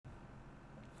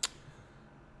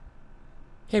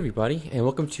Hey everybody, and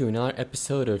welcome to another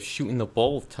episode of Shooting the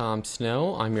Bull with Tom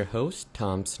Snow. I'm your host,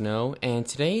 Tom Snow, and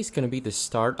today is going to be the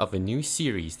start of a new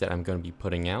series that I'm going to be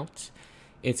putting out.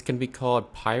 It's going to be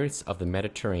called Pirates of the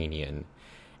Mediterranean.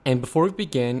 And before we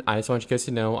begin, I just want you guys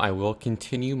to know I will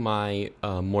continue my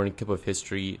Morning Cup of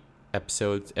History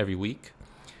episodes every week.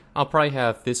 I'll probably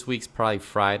have this week's probably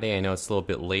Friday. I know it's a little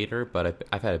bit later, but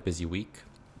I've had a busy week,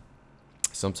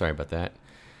 so I'm sorry about that.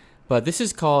 But this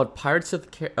is called Pirates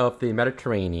of the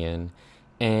Mediterranean,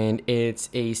 and it's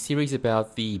a series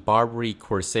about the Barbary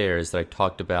Corsairs that I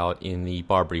talked about in the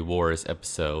Barbary Wars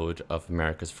episode of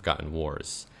America's Forgotten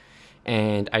Wars.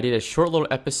 And I did a short little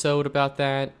episode about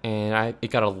that, and it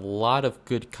got a lot of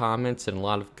good comments and a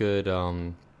lot of good,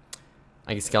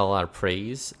 I guess got a lot of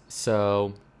praise.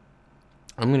 So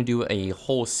I'm going to do a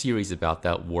whole series about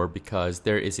that war because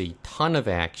there is a ton of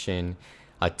action,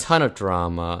 a ton of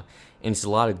drama, and it's a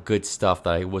lot of good stuff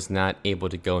that I was not able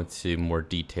to go into more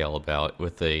detail about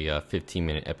with a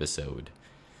 15-minute episode.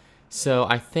 So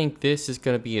I think this is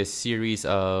going to be a series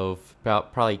of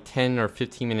about probably 10 or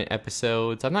 15-minute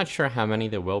episodes. I'm not sure how many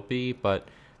there will be, but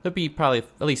there'll be probably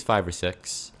at least 5 or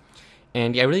 6.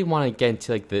 And I really want to get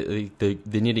into like the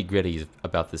nitty-gritty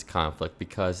about this conflict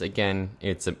because, again,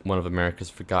 it's one of America's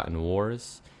forgotten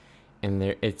wars. And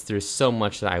there's so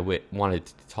much that I wanted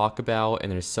to talk about,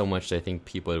 and there's so much that I think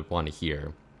people would want to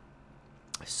hear.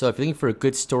 So if you're looking for a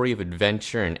good story of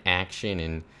adventure and action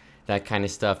and that kind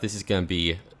of stuff, this is going to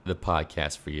be the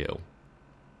podcast for you.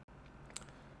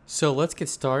 So let's get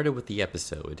started with the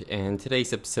episode. And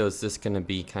today's episode is just going to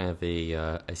be kind of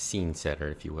a scene setter,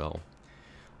 if you will.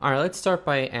 All right, let's start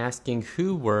by asking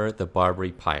who were the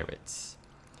Barbary pirates.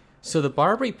 So the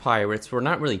Barbary pirates were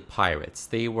not really pirates.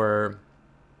 They were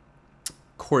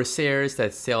corsairs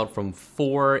that sailed from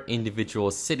 4 individual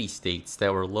city-states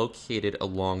that were located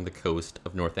along the coast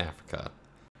of North Africa.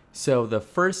 So the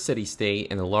first city-state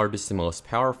and the largest and most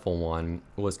powerful one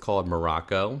was called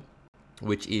Morocco,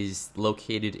 which is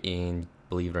located in,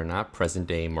 believe it or not,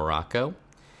 present-day Morocco.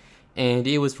 And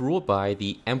it was ruled by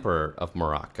the Emperor of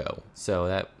Morocco. So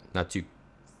that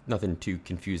nothing too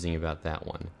confusing about that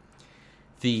one.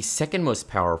 The second most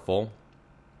powerful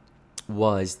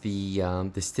was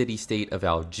the city-state of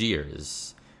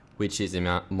Algiers, which is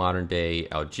in modern-day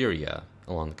Algeria,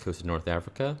 along the coast of North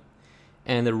Africa.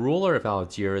 And the ruler of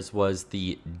Algiers was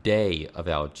the Dey of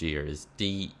Algiers,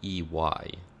 D-E-Y,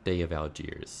 Dey of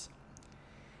Algiers.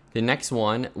 The next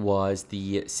one was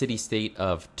the city-state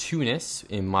of Tunis,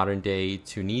 in modern-day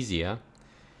Tunisia.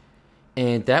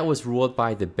 And that was ruled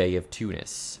by the Bey of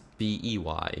Tunis,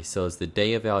 B-E-Y. So it's the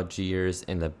Dey of Algiers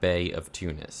and the Bey of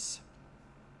Tunis.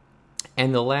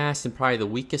 And the last and probably the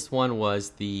weakest one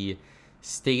was the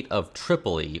state of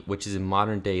Tripoli, which is in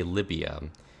modern-day Libya.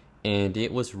 And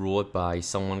it was ruled by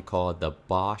someone called the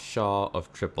Bashaw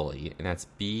of Tripoli. And that's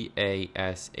B-A-S-H-A-W,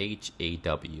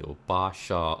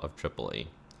 Bashaw of Tripoli.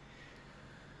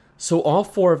 So all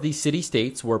 4 of these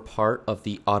city-states were part of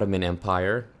the Ottoman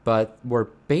Empire, but were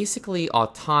basically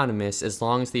autonomous as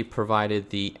long as they provided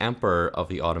the emperor of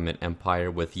the Ottoman Empire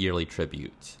with yearly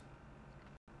tribute.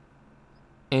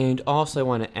 And also I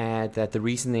want to add that the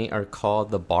reason they are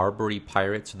called the Barbary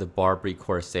Pirates or the Barbary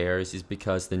Corsairs is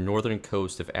because the northern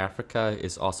coast of Africa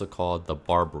is also called the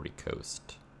Barbary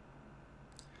Coast.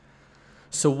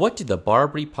 So what did the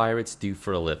Barbary Pirates do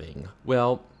for a living?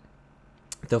 Well,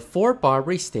 the 4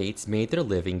 Barbary states made their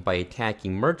living by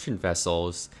attacking merchant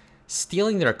vessels,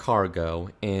 stealing their cargo,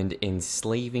 and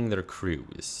enslaving their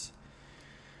crews.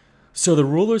 So the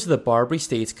rulers of the Barbary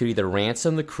states could either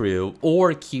ransom the crew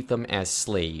or keep them as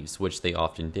slaves, which they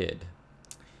often did.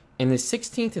 In the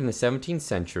 16th and the 17th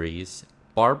centuries,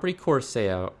 Barbary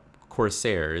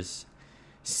corsairs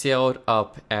sailed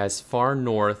up as far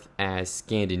north as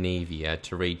Scandinavia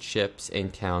to raid ships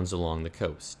and towns along the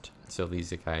coast. So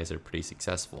these guys are pretty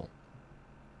successful.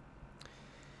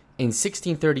 In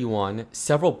 1631,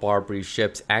 several Barbary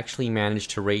ships actually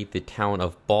managed to raid the town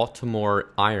of Baltimore,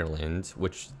 Ireland,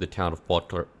 which the town of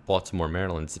Baltimore,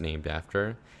 Maryland is named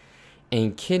after,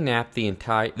 and kidnapped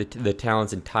the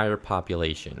town's entire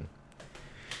population.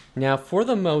 Now, for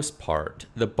the most part,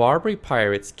 the Barbary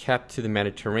pirates kept to the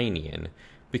Mediterranean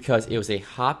because it was a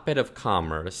hotbed of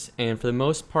commerce, and for the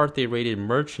most part, they raided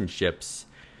merchant ships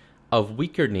of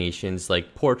weaker nations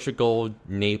like Portugal,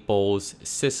 Naples,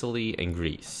 Sicily, and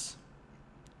Greece.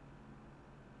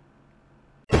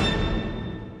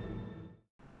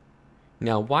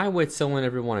 Now, why would someone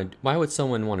want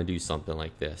to do something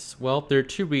like this? Well, there are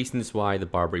 2 reasons why the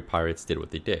Barbary pirates did what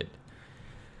they did.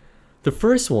 The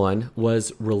first one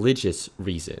was religious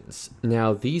reasons.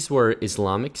 Now, these were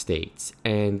Islamic states,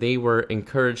 and they were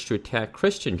encouraged to attack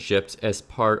Christian ships as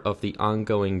part of the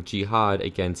ongoing jihad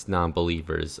against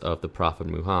non-believers of the Prophet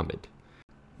Muhammad.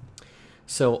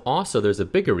 So also there's a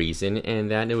bigger reason,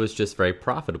 and that it was just very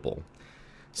profitable.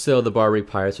 So the Barbary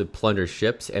pirates would plunder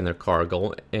ships and their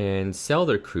cargo and sell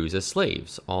their crews as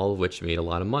slaves, all of which made a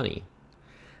lot of money.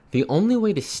 The only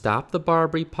way to stop the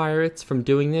Barbary pirates from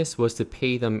doing this was to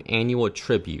pay them annual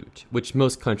tribute, which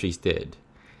most countries did.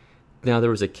 Now there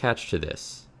was a catch to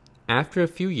this. After a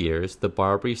few years, the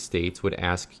Barbary states would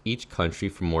ask each country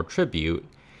for more tribute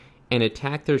and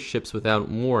attack their ships without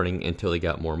warning until they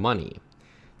got more money.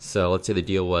 So let's say the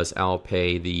deal was, I'll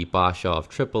pay the Basha of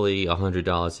Tripoli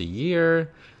 $100 a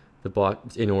year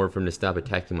in order for him to stop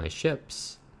attacking my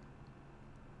ships.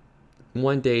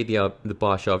 One day the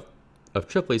Basha of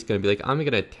Tripoli is going to be like, I'm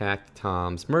going to attack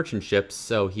Tom's merchant ships,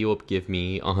 so he will give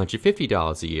me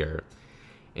 $150 a year.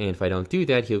 And if I don't do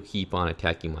that, he'll keep on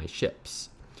attacking my ships.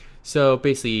 So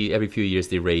basically, every few years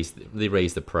they raise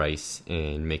the price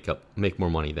and make more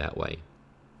money that way.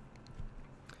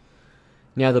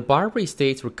 Now, the Barbary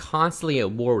states were constantly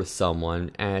at war with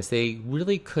someone, as they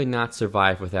really could not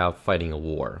survive without fighting a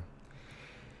war.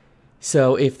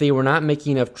 So if they were not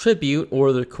making enough tribute,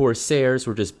 or the corsairs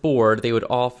were just bored, they would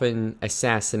often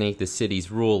assassinate the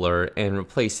city's ruler and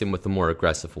replace him with a more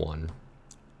aggressive one.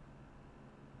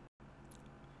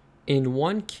 In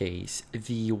one case,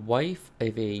 the wife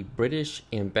of a British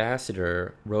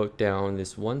ambassador wrote down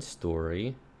this one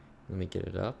story. Let me get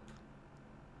it up.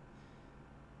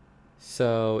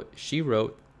 So she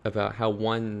wrote about how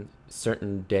one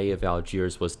certain Dey of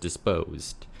Algiers was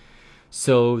disposed.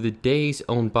 So the Dey's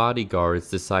own bodyguards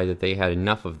decided they had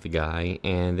enough of the guy,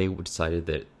 and they decided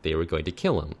that they were going to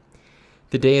kill him.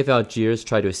 The Dey of Algiers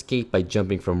tried to escape by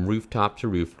jumping from rooftop to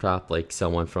rooftop like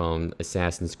someone from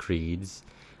Assassin's Creed,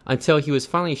 until he was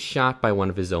finally shot by one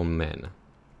of his own men.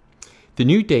 The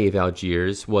new Dey of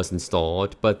Algiers was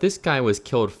installed, but this guy was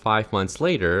killed 5 months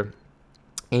later,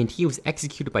 and he was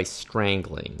executed by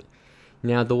strangling.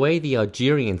 Now, the way the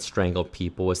Algerians strangled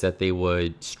people was that they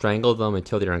would strangle them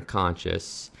until they're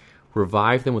unconscious,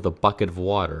 revive them with a bucket of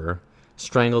water,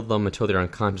 strangle them until they're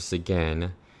unconscious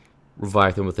again,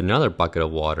 revive them with another bucket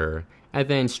of water, and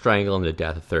then strangle them to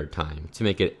death a third time to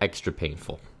make it extra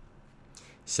painful.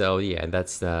 So yeah,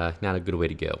 that's not a good way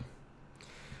to go.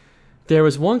 There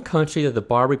was one country that the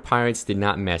Barbary pirates did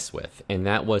not mess with, and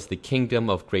that was the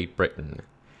Kingdom of Great Britain.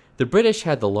 The British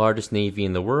had the largest navy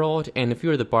in the world, and if you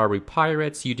were the Barbary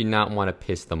pirates, you did not want to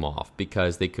piss them off,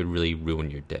 because they could really ruin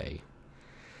your day.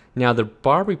 Now, the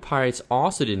Barbary pirates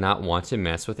also did not want to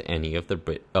mess with any of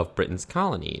Britain's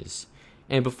colonies,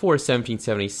 and before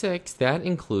 1776, that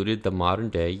included the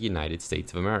modern-day United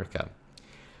States of America.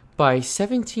 By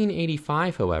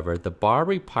 1785, however, the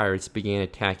Barbary pirates began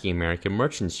attacking American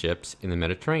merchant ships in the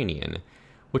Mediterranean,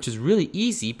 which is really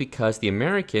easy because the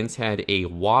Americans had a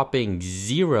whopping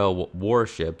 0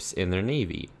 warships in their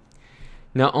navy.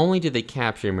 Not only did they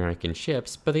capture American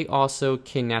ships, but they also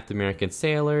kidnapped American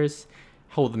sailors,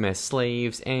 hold them as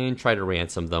slaves, and try to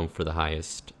ransom them for the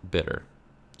highest bidder.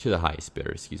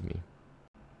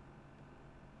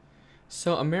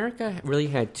 So America really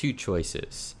had two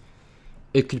choices.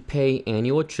 It could pay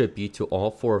annual tribute to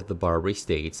all 4 of the Barbary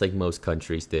states, like most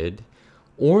countries did,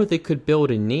 or they could build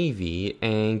a navy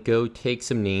and go take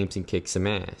some names and kick some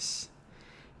ass.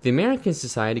 The Americans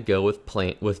decided to go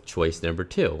with choice number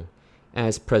 2,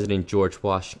 as President George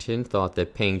Washington thought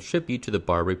that paying tribute to the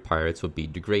Barbary pirates would be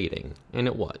degrading, and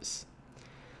it was.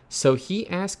 So he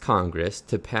asked Congress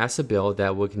to pass a bill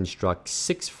that would construct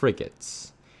 6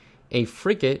 frigates. A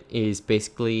frigate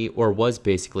was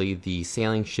basically the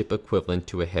sailing ship equivalent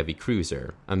to a heavy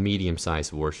cruiser, a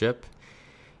medium-sized warship.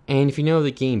 And if you know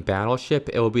the game Battleship,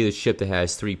 it will be the ship that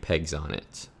has 3 pegs on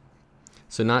it.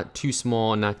 So not too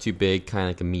small, not too big, kind of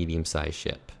like a medium-sized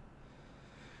ship.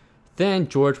 Then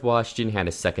George Washington had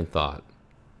a second thought.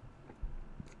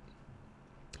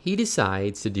 He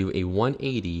decides to do a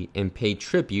 180 and pay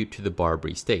tribute to the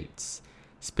Barbary states,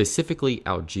 specifically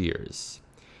Algiers.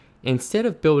 Instead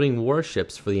of building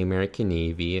warships for the American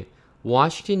Navy,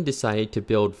 Washington decided to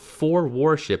build 4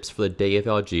 warships for the Dey of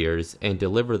Algiers and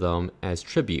deliver them as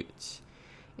tributes.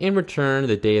 In return,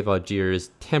 the Dey of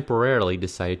Algiers temporarily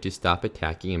decided to stop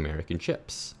attacking American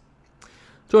ships.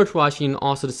 George Washington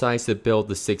also decides to build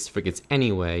the 6 frigates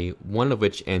anyway, one of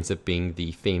which ends up being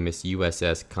the famous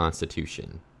USS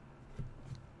Constitution.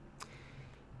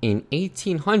 In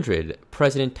 1800,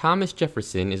 President Thomas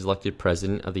Jefferson is elected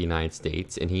President of the United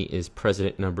States, and he is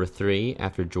President number 3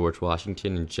 after George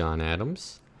Washington and John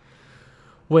Adams.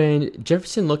 When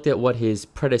Jefferson looked at what his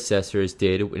predecessors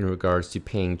did in regards to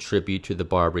paying tribute to the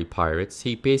Barbary pirates,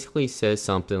 he basically says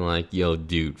something like, yo,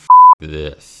 dude,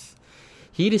 this.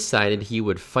 He decided he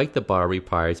would fight the Barbary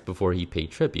pirates before he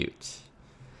paid tribute.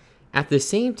 At the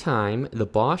same time, the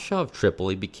Basha of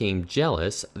Tripoli became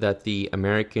jealous that the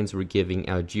Americans were giving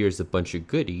Algiers a bunch of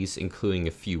goodies, including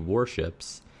a few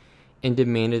warships, and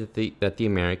demanded that the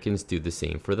Americans do the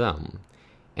same for them.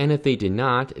 And if they did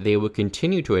not, they would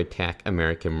continue to attack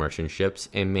American merchant ships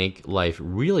and make life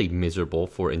really miserable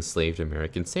for enslaved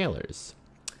American sailors.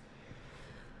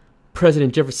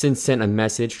 President Jefferson sent a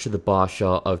message to the Basha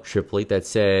of Tripoli that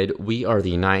said, "We are the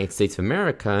United States of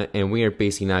America, and we are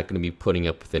basically not going to be putting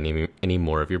up with any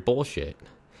more of your bullshit."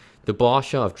 The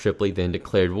Basha of Tripoli then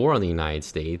declared war on the United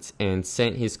States and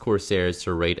sent his corsairs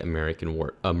to raid American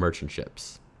merchant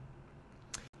ships.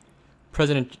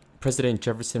 President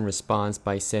Jefferson responds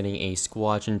by sending a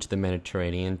squadron to the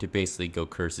Mediterranean to basically go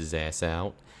curse his ass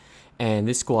out. And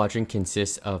this squadron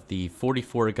consists of the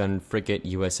 44-gun frigate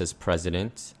USS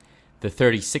President, the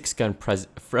 36-gun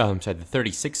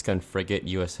frigate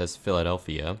USS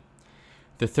Philadelphia,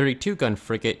 the 32-gun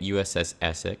frigate USS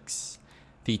Essex,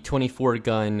 the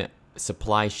 24-gun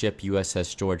supply ship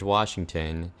USS George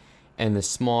Washington, and the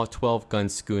small 12-gun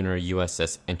schooner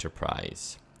USS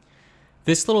Enterprise.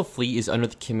 This little fleet is under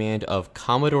the command of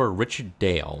Commodore Richard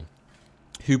Dale,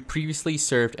 who previously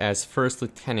served as first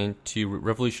lieutenant to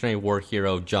Revolutionary War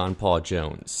hero John Paul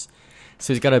Jones.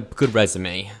 So he's got a good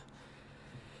resume.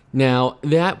 Now,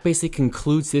 that basically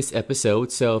concludes this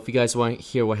episode, so if you guys want to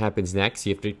hear what happens next,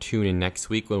 you have to tune in next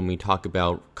week when we talk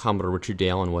about Commodore Richard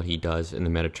Dale and what he does in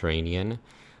the Mediterranean.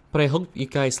 But I hope you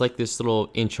guys like this little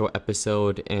intro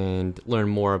episode and learn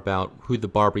more about who the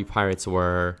Barbary pirates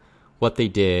were, what they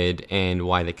did, and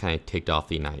why they kind of ticked off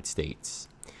the United States.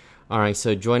 Alright,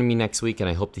 so join me next week, and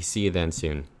I hope to see you then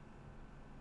soon.